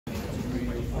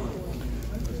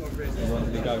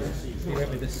He goes. He went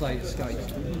with the slate skate.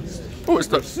 Oh, it's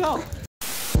the.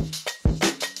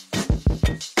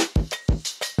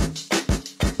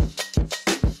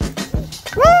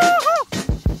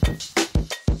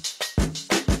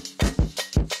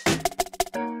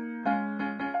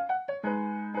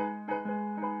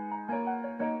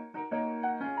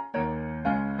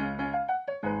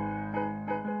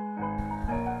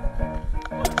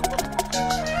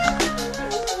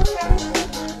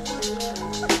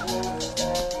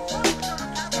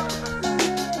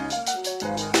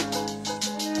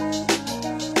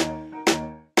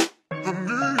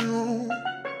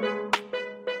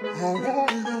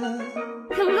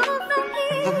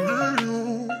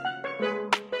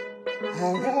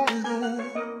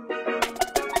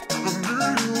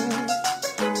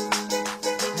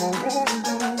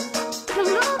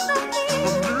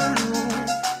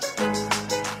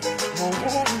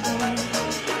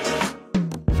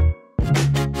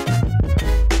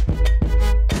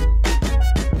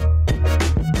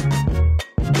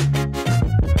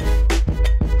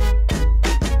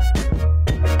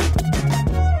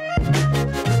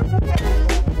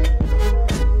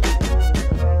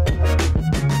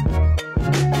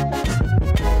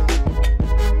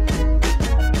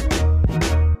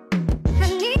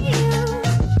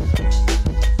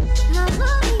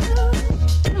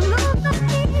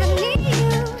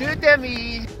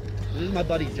 My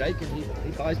buddy Jake, and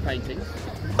he buys paintings.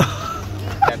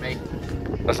 Demi.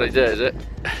 That's what he did, is it?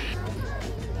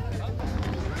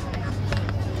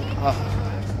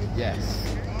 Oh,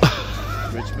 yes.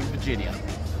 Richmond, Virginia.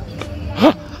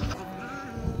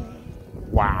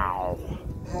 Wow.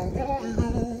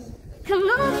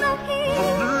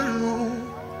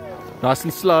 Nice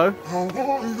and slow.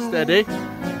 Steady. Can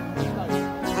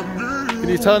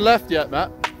you turn left yet,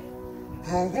 Matt?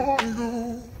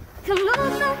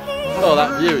 Oh,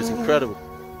 that view is incredible.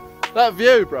 That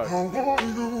view, bro.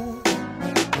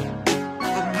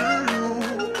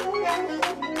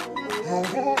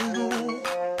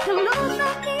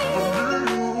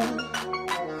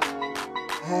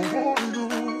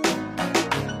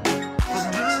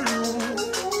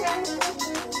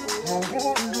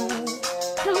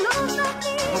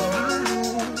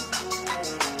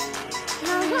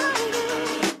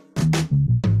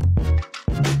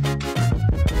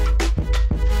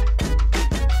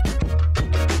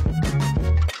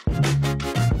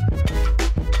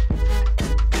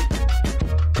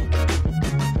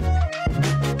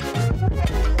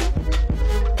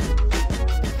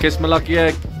 Kiss my lucky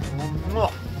egg. My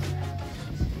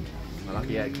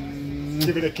lucky egg.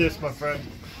 Give it a kiss, my friend.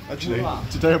 Actually,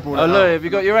 today I brought it Oh out. look, have you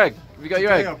got your egg? Have you got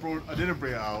your egg? I didn't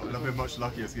bring it out, and I've been much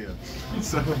luckier here.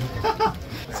 So,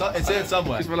 It's here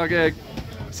somewhere. Kiss my lucky egg.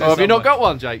 Oh, have you not got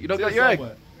one, Jake? You not got your egg?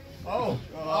 oh.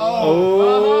 Oh!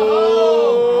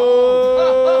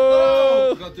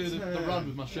 Got to do the run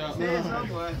with my shirt.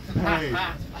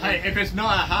 Hey, if it's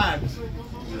not a hand,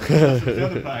 the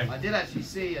other way. I did actually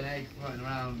see an egg floating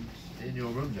around in your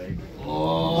room, Jake.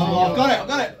 Oh, I've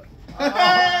got it.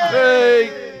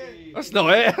 Hey! That's not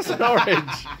it, that's an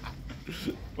orange.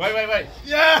 Wait.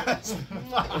 Yes!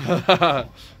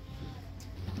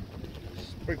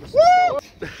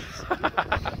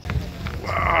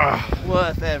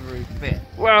 Worth every bit.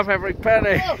 Worth every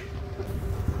penny.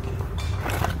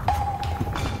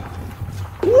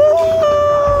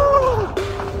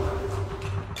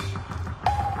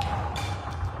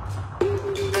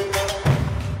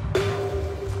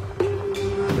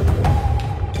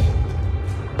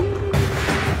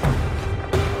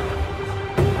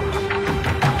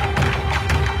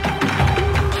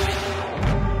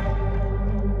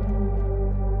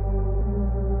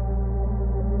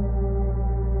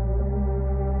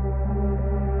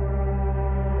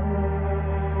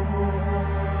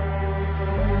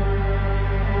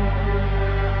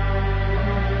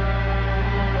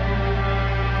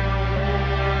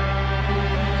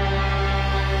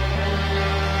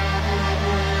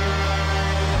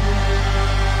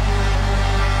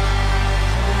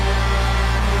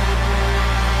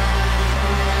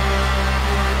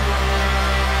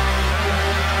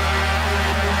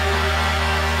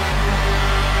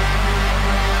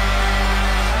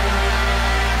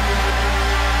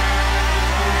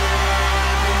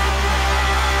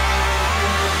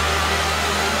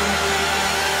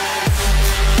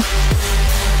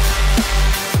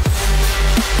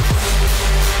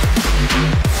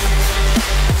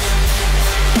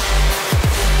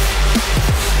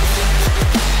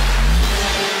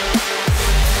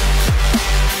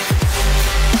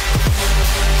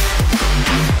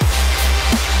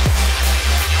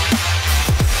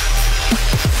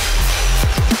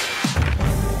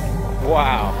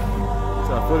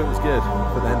 So I thought it was good,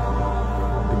 but then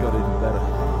it got even better.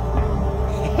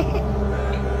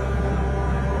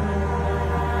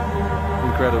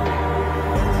 Incredible.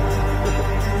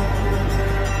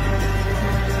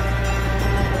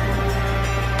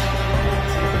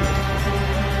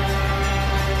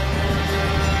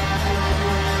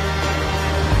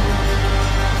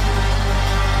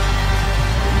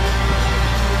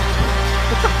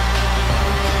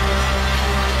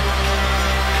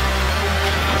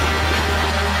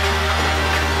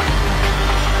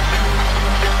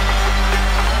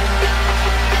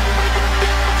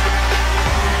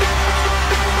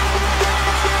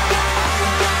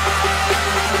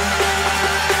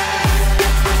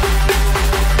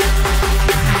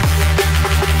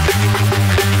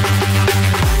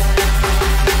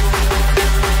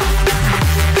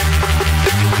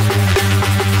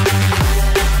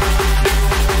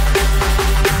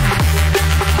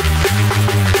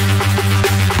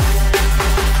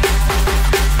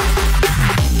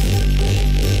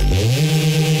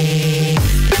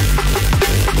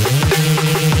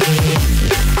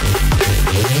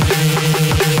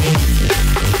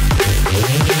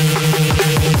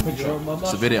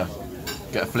 It's a video.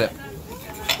 Get a flip.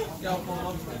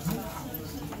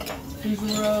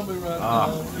 Ah,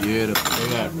 beautiful.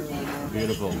 Yeah,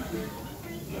 beautiful.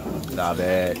 Love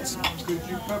it.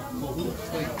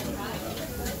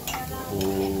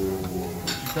 Ooh.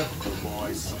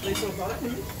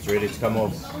 It's ready to come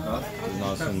off.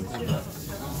 Nice and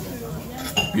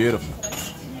beautiful.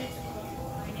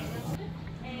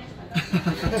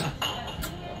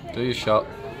 Do your shot.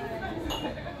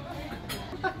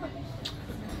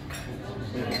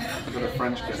 I've got a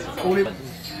French kiss. That's all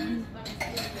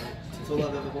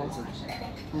I've ever wanted.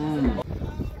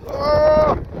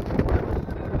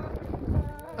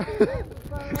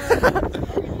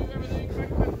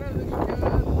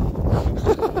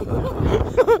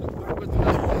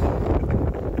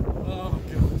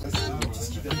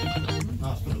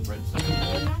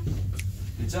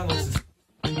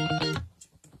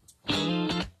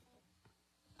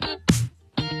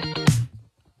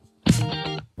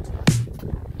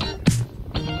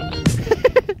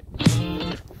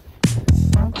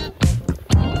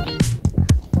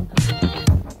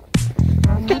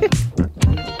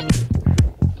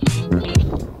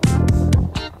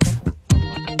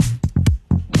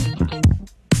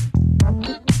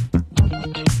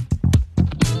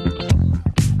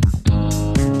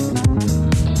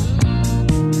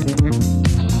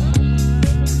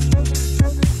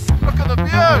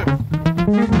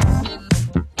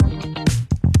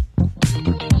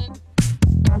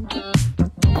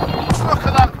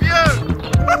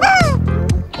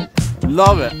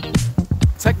 Love it.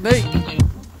 Technique.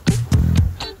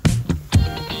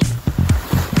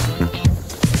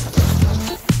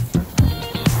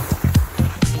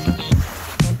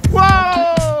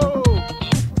 Whoa!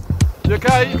 You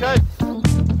okay? You okay?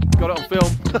 Got it on film.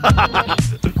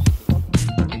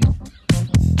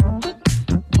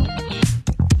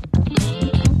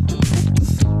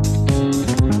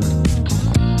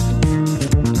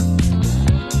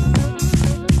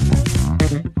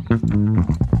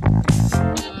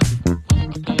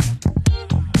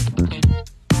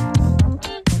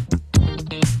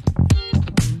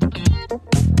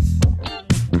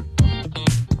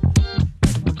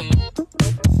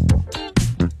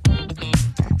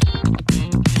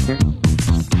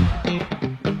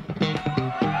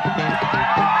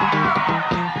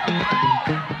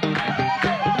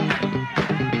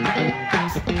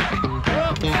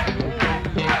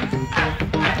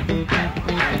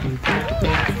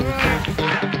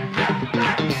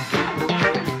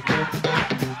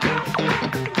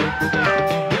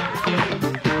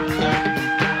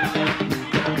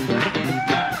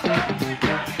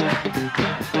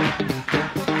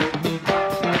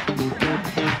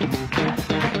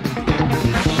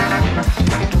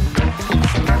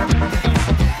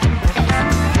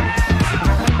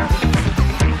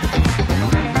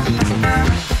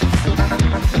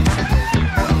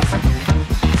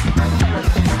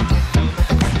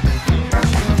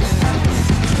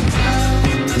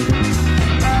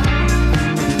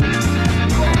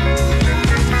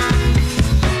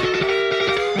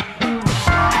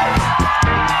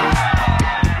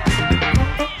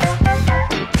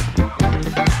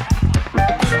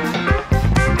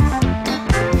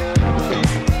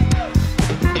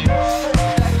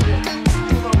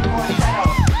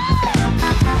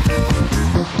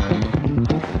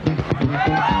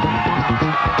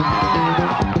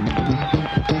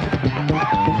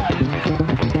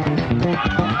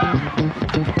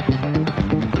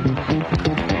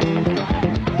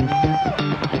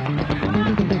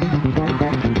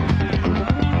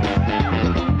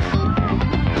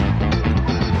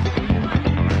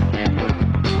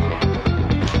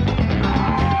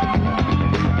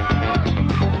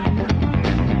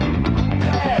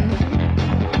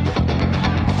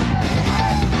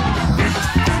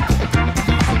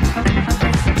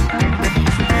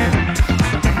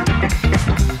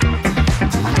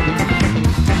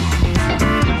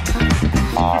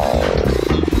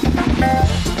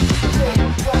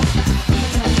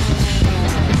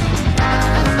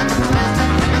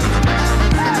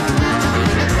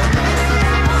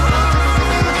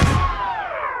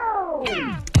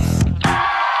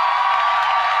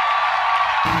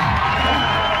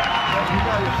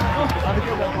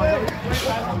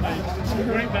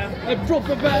 A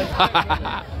proper bad.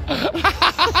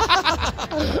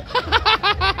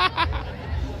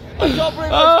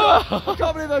 I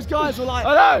can't believe those guys were like,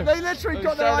 I know. they literally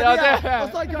got their the idea. idea.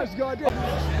 What's that guy's got idea?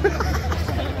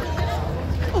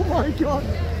 Oh my god.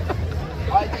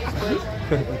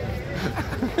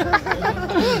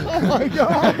 Oh my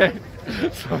god.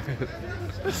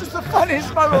 This is the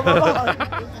funniest moment of my life.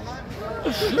 Oh,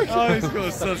 he's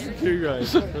got such a cute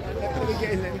guys. Let me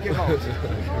get in, let me get hold.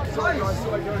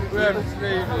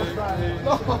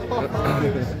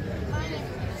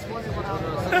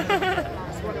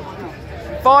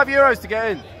 €5 to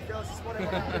get in.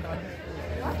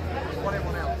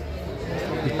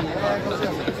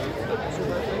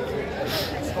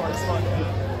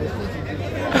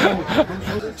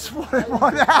 Swat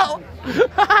one out.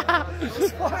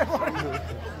 Swat one out.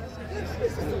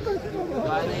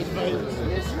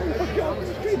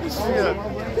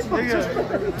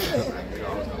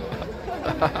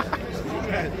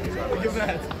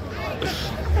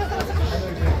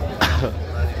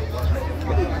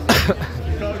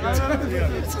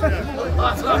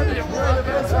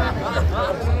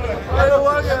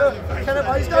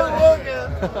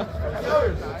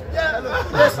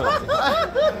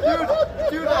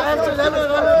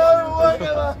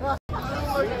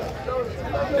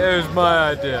 It was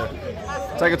my idea.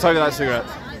 Take a tug of that cigarette.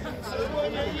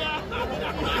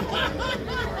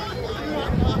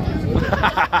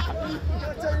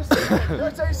 Can I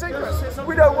tell you secrets?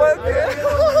 We don't work here. We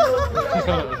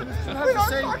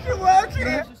don't fucking work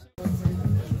here.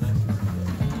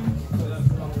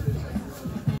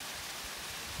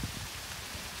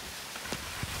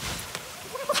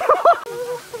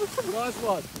 Nice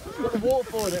one. Got the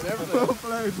waterfall in it and everything. Well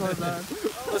played, my man.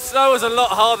 The snow was a lot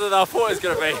harder than I thought it was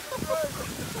going to be.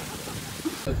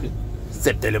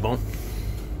 C'est le bon.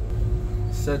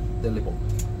 C'est de bon.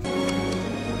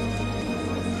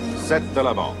 Set de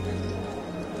l'avant.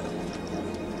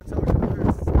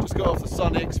 Just got off the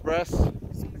Sunny Express.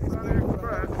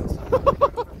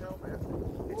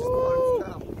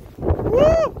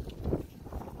 Woo!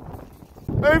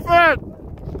 Hey, Fred!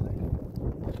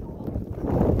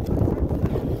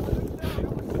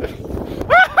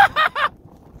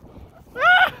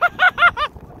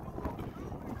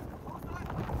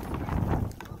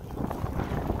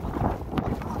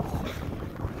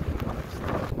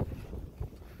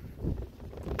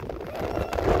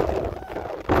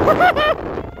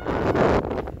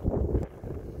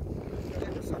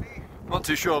 Not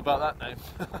too sure about that name.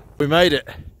 We made it.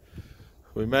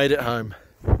 We made it home.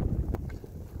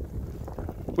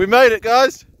 We made it,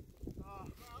 guys.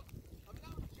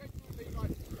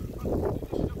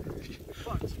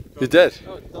 You're dead.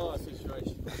 Oh, dire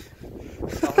situation.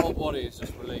 My whole body is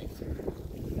just relieved.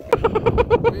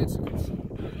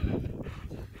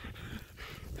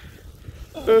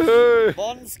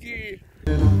 Bonsky.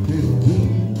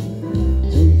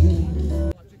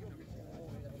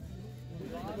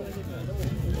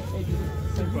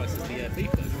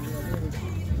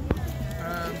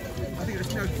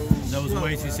 That was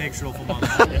way too sexual for my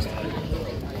mouth.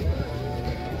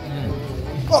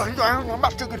 Oh, I'm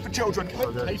much too good for children. It's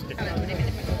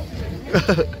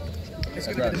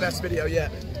going to be the best video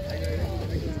yet.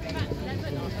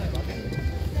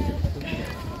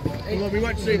 Well, we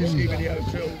won't see the ski video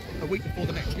until a week before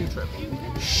the next ski trip.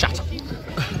 Shut up.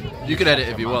 You can edit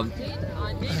if you want.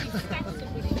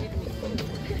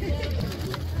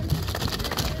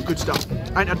 Good stuff.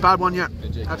 Ain't had a bad one yet.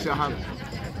 Actually, I haven't.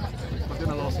 My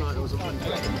dinner last night, it was a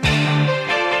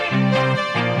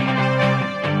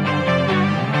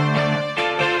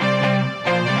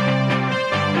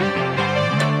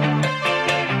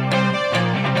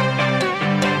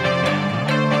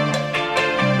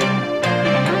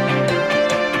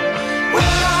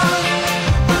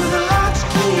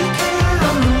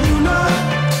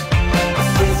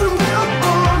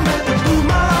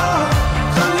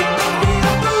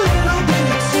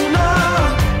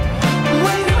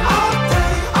Waiting all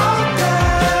day,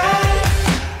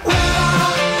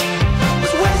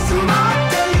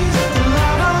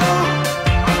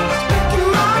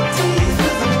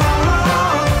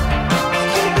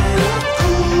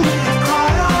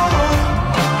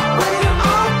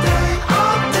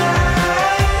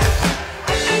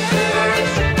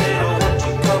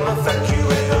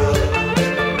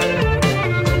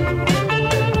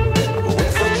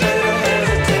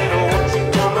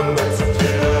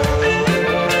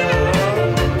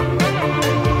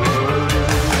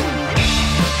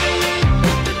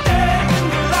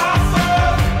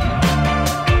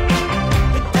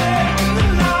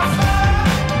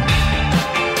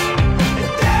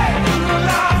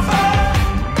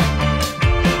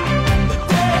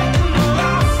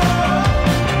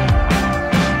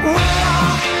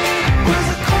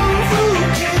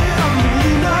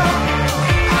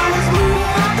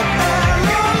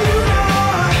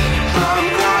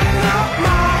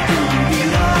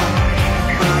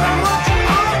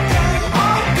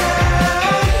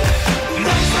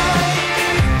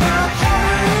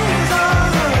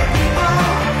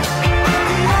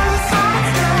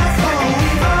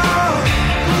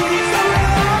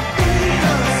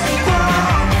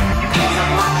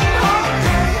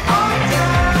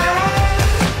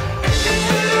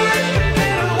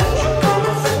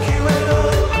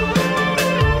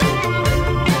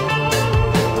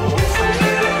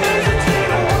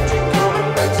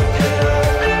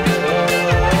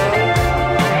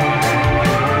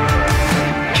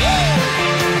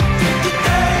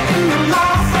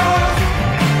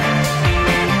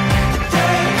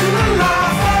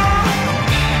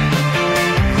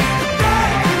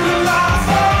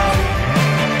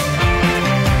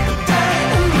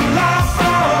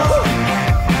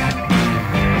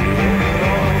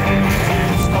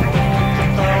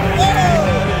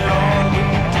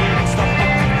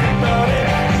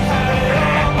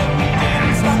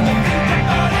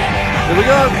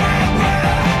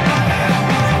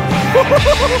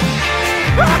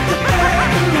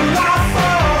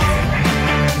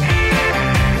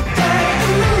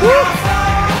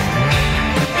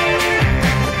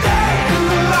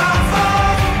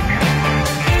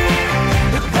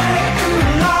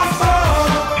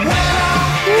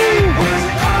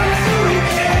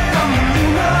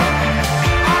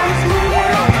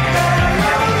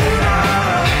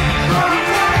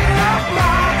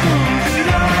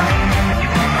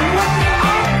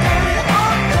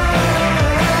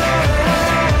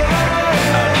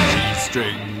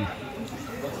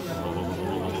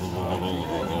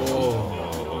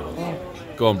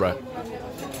 Go on, bro.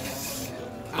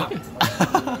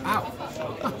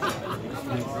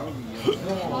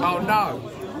 Oh no!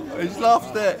 He's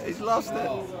lost it. He's lost it.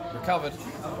 Recovered.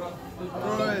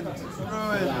 Ruined.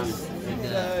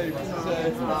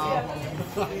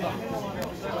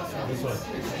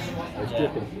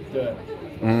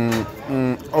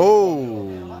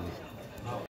 Oh.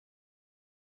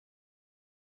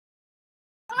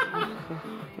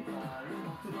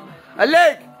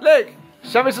 Hey, look!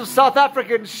 Show me some South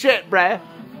African shit, bruh.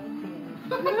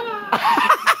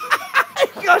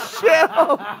 He got shit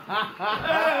on.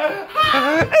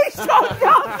 He's shot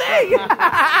nothing.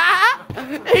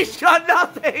 He's shot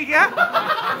nothing.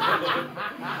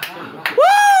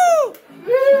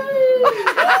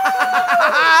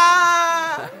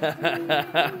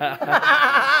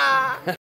 Woo!